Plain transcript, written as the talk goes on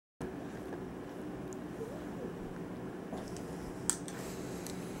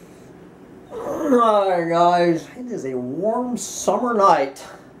Hi guys, it is a warm summer night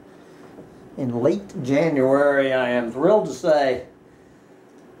in late January. I am thrilled to say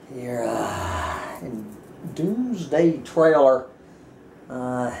here in Doomsday Trailer.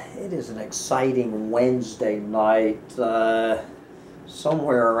 It is an exciting Wednesday night,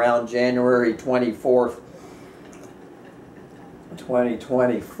 somewhere around January 24th,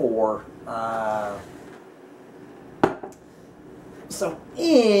 2024. So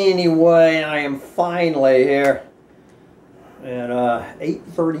anyway, I am finally here at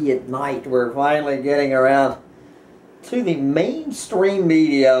 8:30 at night. We're finally getting around to the mainstream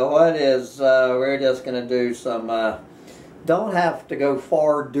media. What is, we're just going to do some, don't have to go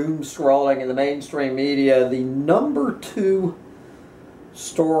far doom scrolling in the mainstream media. The #2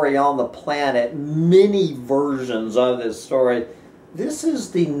 story on the planet, many versions of this story. This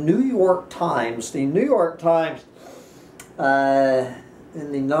is the New York Times. The New York Times,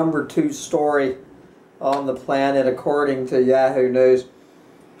 in the #2 story on the planet, according to Yahoo News,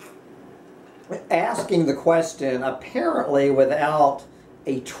 asking the question, apparently without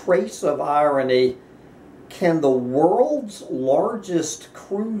a trace of irony, can the world's largest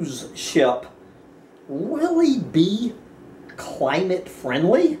cruise ship really be climate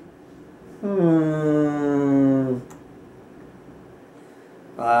friendly?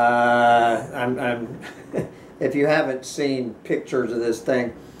 If you haven't seen pictures of this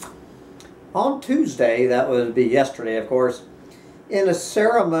thing, on Tuesday, that would be yesterday, of course, in a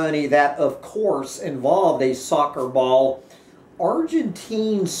ceremony that, of course, involved a soccer ball,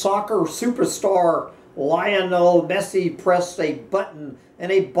 Argentine soccer superstar Lionel Messi pressed a button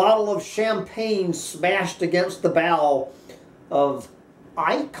and a bottle of champagne smashed against the bow of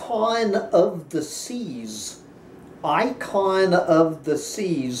Icon of the Seas. Icon of the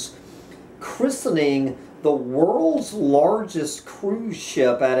Seas, christening the world's largest cruise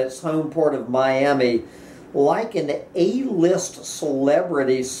ship at its home port of Miami, like an A-list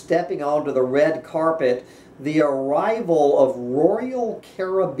celebrity stepping onto the red carpet. The arrival of Royal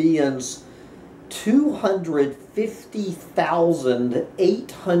Caribbean's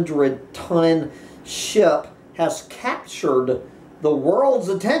 250,800-ton ship has captured the world's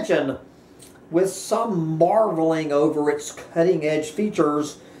attention, with some marveling over its cutting-edge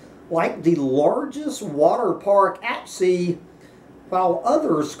features, like the largest water park at sea, while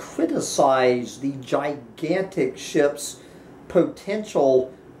others criticize the gigantic ship's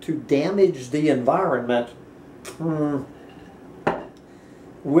potential to damage the environment.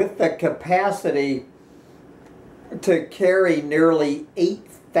 With the capacity to carry nearly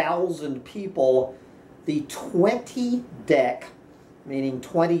 8,000 people, the 20-deck, meaning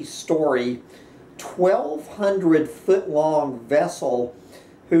 20-story, 1,200-foot-long vessel,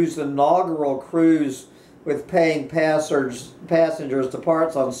 whose inaugural cruise with paying passengers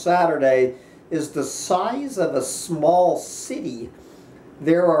departs on Saturday, is the size of a small city.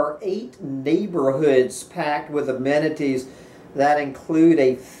 There are 8 neighborhoods packed with amenities that include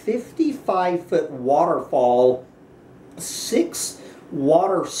a 55-foot waterfall, 6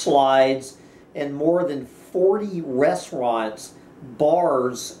 water slides, and more than 40 restaurants,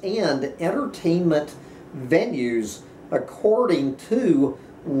 bars, and entertainment venues, according to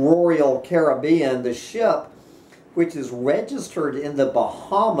Royal Caribbean. The ship, which is registered in the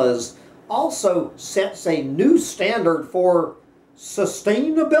Bahamas, also sets a new standard for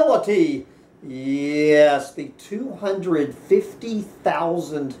sustainability. Yes, the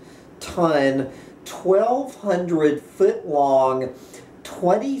 250,000-ton, 1,200-foot-long,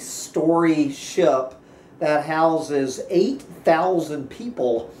 20-story ship that houses 8,000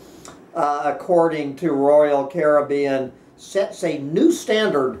 people, according to Royal Caribbean, sets a new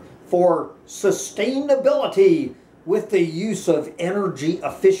standard for sustainability with the use of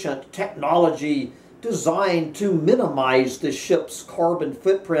energy-efficient technology designed to minimize the ship's carbon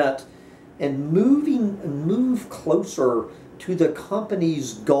footprint and move closer to the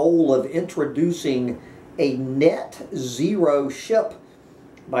company's goal of introducing a net zero ship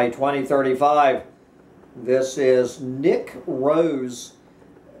by 2035. This is Nick Rose,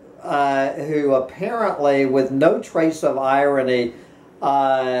 who apparently, with no trace of irony,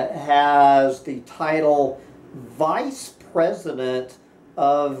 has the title Vice President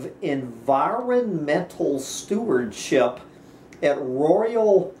of Environmental Stewardship at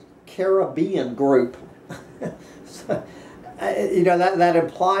Royal Caribbean Group. So, you know, that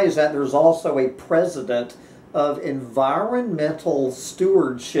implies that there's also a president of environmental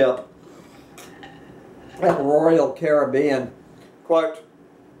stewardship at Royal Caribbean. Quote,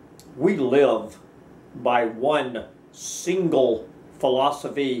 "We live by one single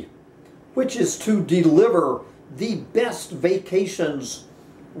philosophy, which is to deliver the best vacations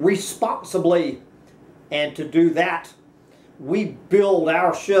responsibly. And to do that, we build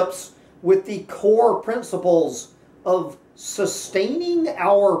our ships with the core principles of sustaining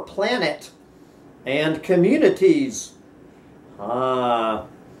our planet and communities. For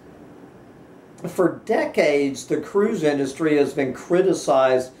decades, the cruise industry has been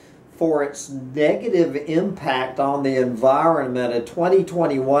criticized for its negative impact on the environment. A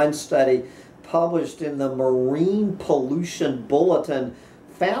 2021 study published in the Marine Pollution Bulletin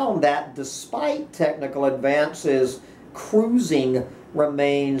found that despite technical advances, cruising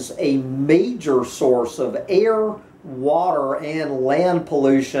remains a major source of air, water, and land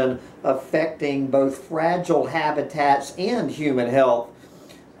pollution, affecting both fragile habitats and human health.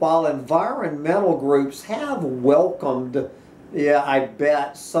 While environmental groups have welcomed, I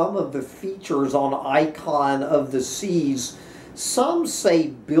bet, some of the features on Icon of the Seas, some say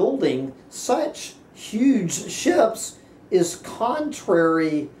building such huge ships is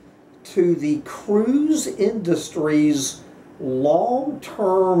contrary to the cruise industry's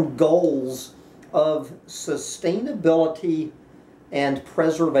long-term goals of sustainability and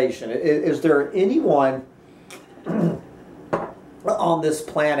preservation. Is there anyone on this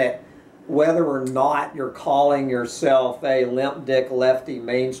planet, whether or not you're calling yourself a limp dick lefty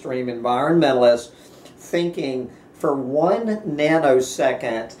mainstream environmentalist, thinking for 1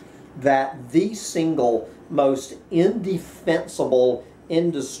 nanosecond that the single most indefensible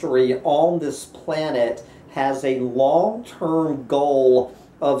industry on this planet has a long-term goal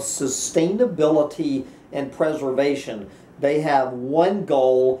of sustainability and preservation? They have one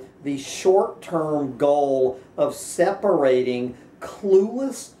goal, the short-term goal of separating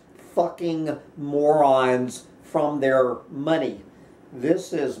clueless fucking morons from their money.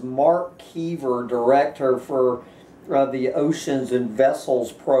 This is Mark Keever, director for the Oceans and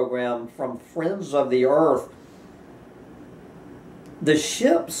Vessels program from Friends of the Earth. The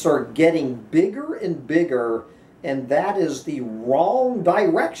ships are getting bigger and bigger, and that is the wrong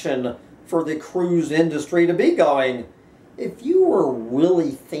direction for the cruise industry to be going. If you were really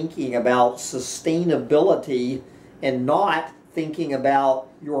thinking about sustainability and not thinking about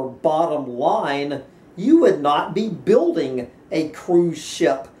your bottom line, you would not be building a cruise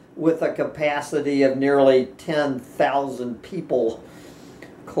ship with a capacity of nearly 10,000 people,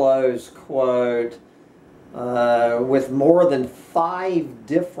 close quote. With more than 5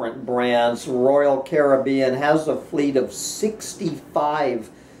 different brands, Royal Caribbean has a fleet of 65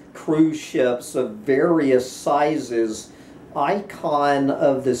 cruise ships of various sizes. Icon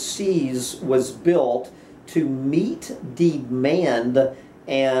of the Seas was built to meet demand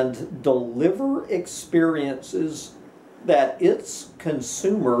and deliver experiences that its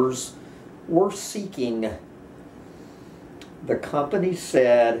consumers were seeking. The company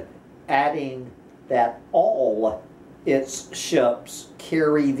said, adding that all its ships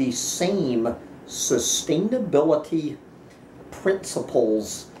carry the same sustainability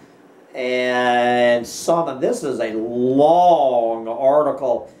principles. And this is a long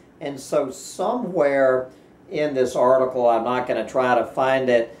article, and so somewhere in this article, I'm not going to try to find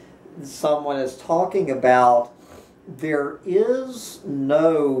it, someone is talking about there is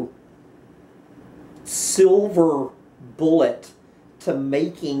no silver bullet to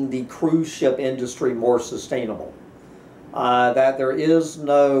making the cruise ship industry more sustainable. That there is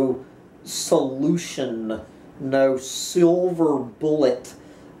no solution, no silver bullet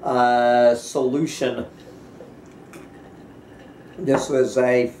solution. This was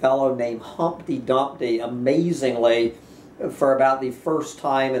a fellow named Humpty Dumpty. Amazingly, for about the first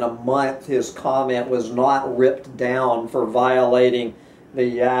time in a month, his comment was not ripped down for violating the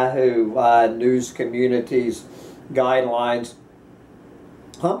Yahoo News community's guidelines.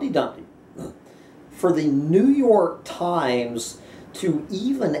 Humpty Dumpty, for the New York Times to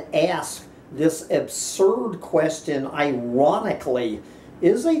even ask this absurd question ironically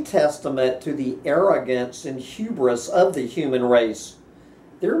is a testament to the arrogance and hubris of the human race.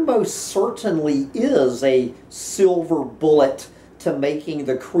 There most certainly is a silver bullet to making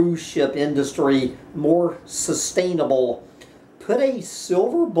the cruise ship industry more sustainable. Put a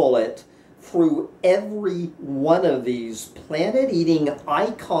silver bullet through every one of these planet-eating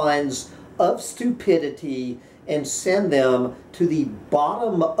icons of stupidity and send them to the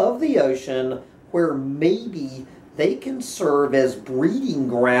bottom of the ocean, where maybe they can serve as breeding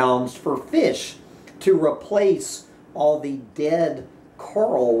grounds for fish to replace all the dead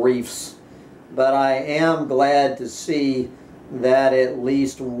coral reefs. But I am glad to see that at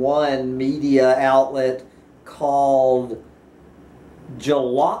least one media outlet called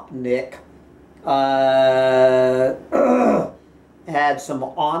Jalopnik had some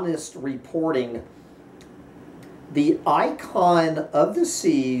honest reporting. The icon of the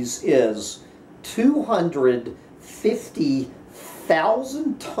seas is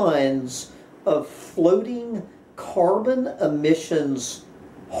 250,000 tons of floating carbon emissions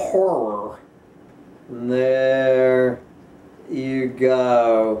horror. There you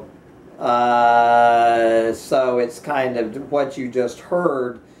go. So it's kind of what you just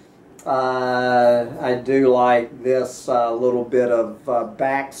heard. I do like this little bit of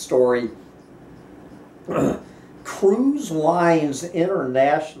backstory. Cruise Lines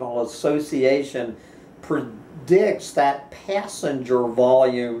International Association predicts that passenger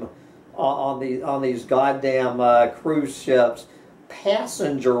volume on these goddamn cruise ships,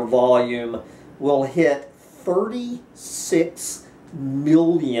 passenger volume will hit 36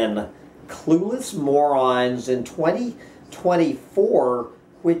 million clueless morons in 2024,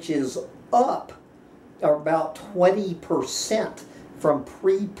 which is up about 20% from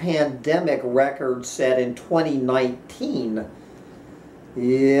pre-pandemic records set in 2019.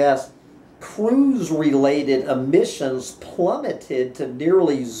 Yes, cruise-related emissions plummeted to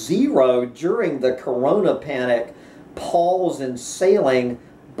nearly zero during the corona panic pause in sailing,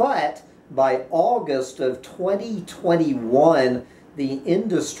 but by August of 2021, the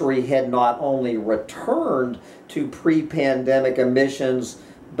industry had not only returned to pre-pandemic emissions,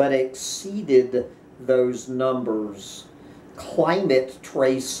 but exceeded those numbers. Climate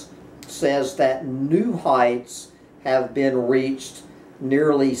Trace says that new heights have been reached,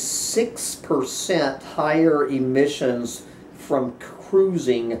 nearly 6% higher emissions from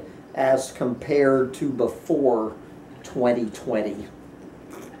cruising as compared to before 2020.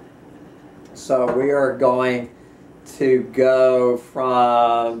 So we are going to go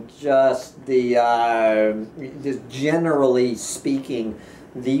from just the, just generally speaking,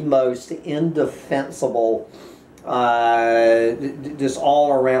 the most indefensible, just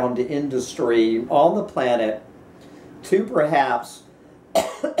all around industry on the planet, to perhaps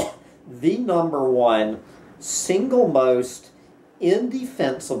the number one, single most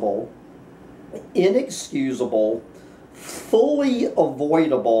indefensible, inexcusable, fully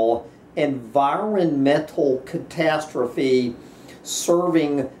avoidable environmental catastrophe,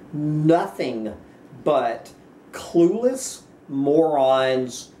 serving nothing but clueless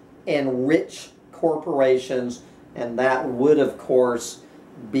morons and rich corporations, and that would of course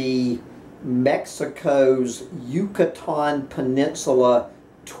be Mexico's Yucatan Peninsula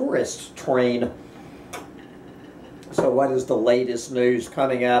tourist train. So what is the latest news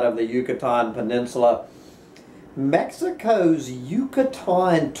coming out of the Yucatan Peninsula? Mexico's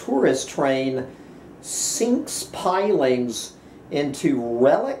Yucatan tourist train sinks pilings into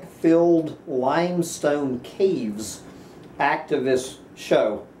relic-filled limestone caves, activists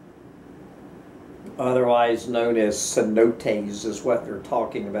show. Otherwise known as cenotes is what they're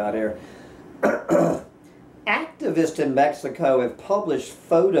talking about here. Activists in Mexico have published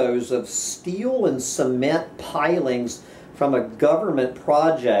photos of steel and cement pilings from a government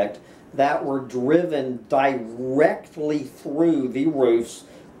project that were driven directly through the roofs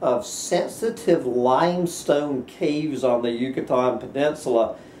of sensitive limestone caves on the Yucatan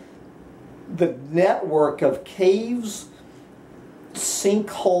Peninsula. The network of caves,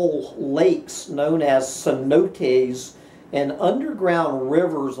 sinkhole lakes known as cenotes, and underground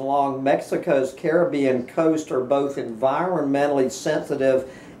rivers along Mexico's Caribbean coast are both environmentally sensitive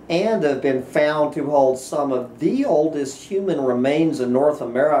and have been found to hold some of the oldest human remains in North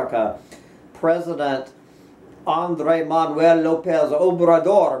America. President Andrés Manuel López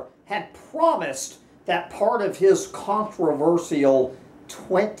Obrador had promised that part of his controversial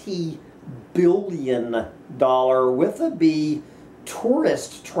 $20 billion with a B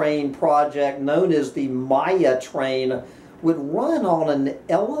tourist train project known as the Maya train would run on an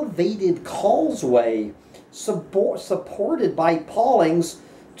elevated causeway supported by pilings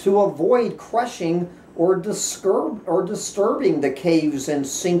to avoid crushing or disturbing the caves and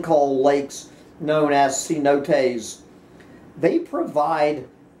sinkhole lakes known as cenotes. The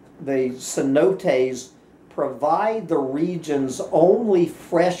cenotes provide the region's only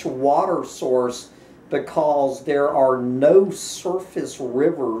fresh water source because there are no surface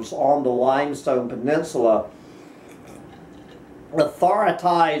rivers on the Limestone Peninsula.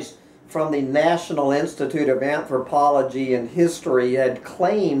 Authorities from the National Institute of Anthropology and History had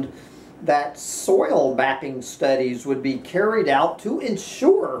claimed that soil mapping studies would be carried out to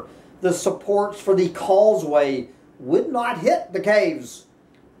ensure the supports for the causeway would not hit the caves.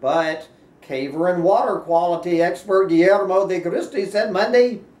 But caver and water quality expert Guillermo de Cristi said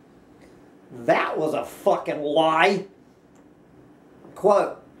Monday that was a fucking lie.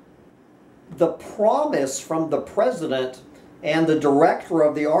 Quote, the promise from the president and the director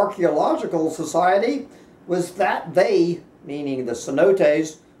of the Archaeological Society was that they, meaning the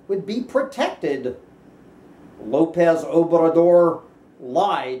cenotes, would be protected. Lopez Obrador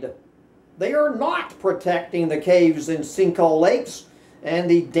lied. They are not protecting the caves in Cinco Lakes, and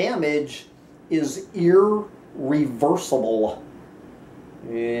the damage is irreversible.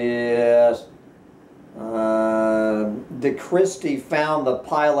 Yes. De Christie found the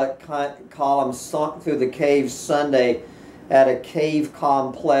pilot column sunk through the cave Sunday at a cave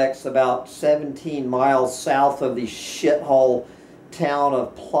complex about 17 miles south of the shithole town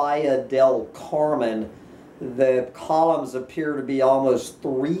of Playa del Carmen. The columns appear to be almost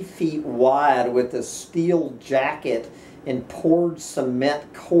 3 feet wide with a steel jacket and poured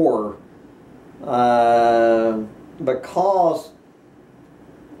cement core. Because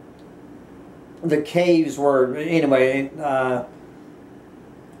the caves were, anyway,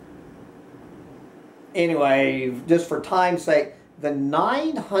 just for time's sake, the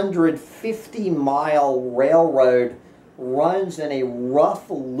 950-mile railroad runs in a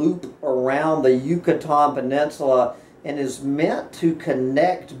rough loop around the Yucatan Peninsula and is meant to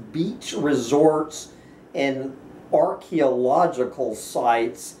connect beach resorts and archaeological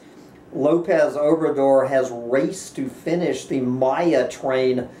sites. Lopez Obrador has raced to finish the Maya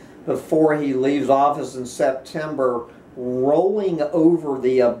train before he leaves office in September, rolling over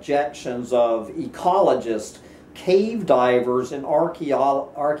the objections of ecologists, cave divers, and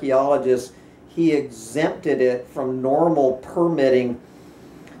archaeologists. He exempted it from normal permitting,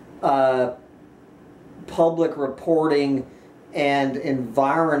 public reporting, and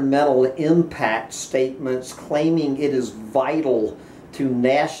environmental impact statements, claiming it is vital to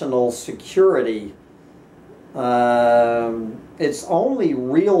national security. Its only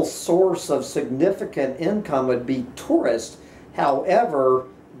real source of significant income would be tourists. However,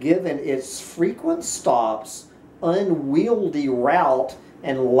 given its frequent stops, unwieldy route,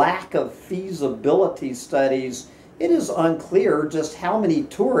 and lack of feasibility studies, it is unclear just how many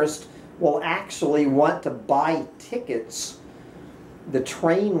tourists will actually want to buy tickets. The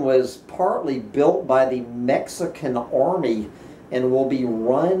train was partly built by the Mexican Army and will be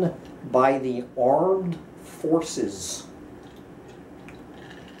run by the armed forces.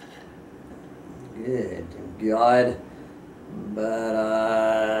 Good God.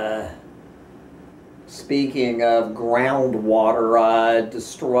 But, speaking of groundwater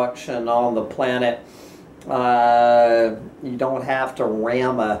destruction on the planet, you don't have to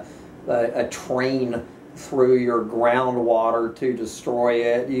ram a train through your groundwater to destroy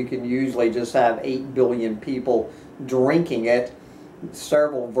it. You can usually just have 8 billion people drinking it.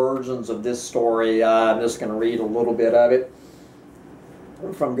 Several versions of this story. I'm just going to read a little bit of it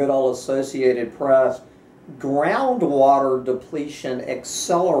from good old Associated Press. Groundwater depletion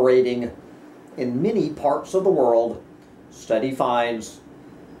accelerating in many parts of the world. Study finds.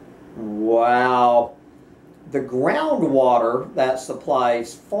 Wow. The groundwater that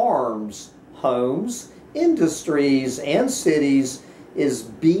supplies farms, homes, industries, and cities is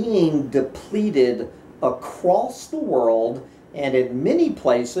being depleted across the world, and in many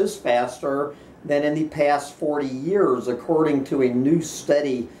places faster than in the past 40 years, according to a new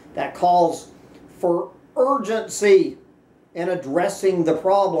study that calls for urgency in addressing the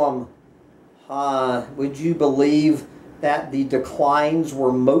problem. Would you believe that the declines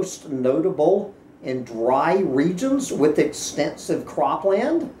were most notable in dry regions with extensive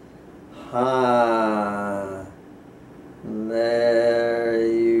cropland? There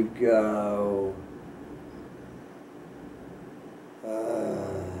you go.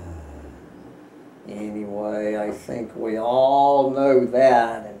 Anyway, I think we all know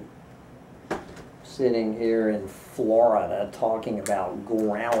that. And sitting here in Florida talking about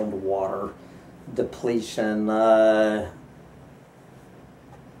groundwater depletion.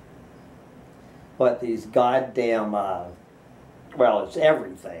 But these goddamn, well, it's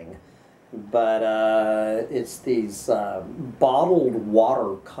everything. But it's these bottled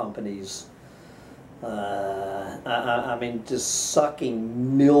water companies. I mean, just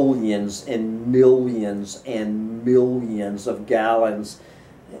sucking millions and millions and millions of gallons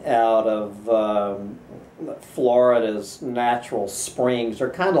out of Florida's natural springs.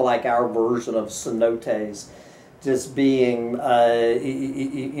 They're kind of like our version of cenotes, just being,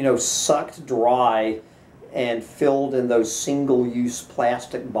 you know, sucked dry and filled in those single-use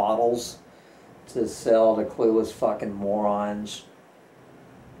plastic bottles to sell to clueless fucking morons.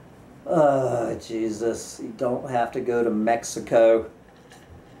 Jesus, you don't have to go to Mexico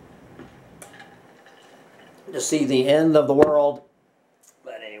to see the end of the world.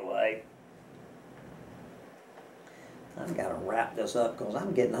 But anyway, I've got to wrap this up because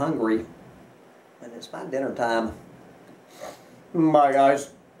I'm getting hungry and it's my dinner time. Bye, guys.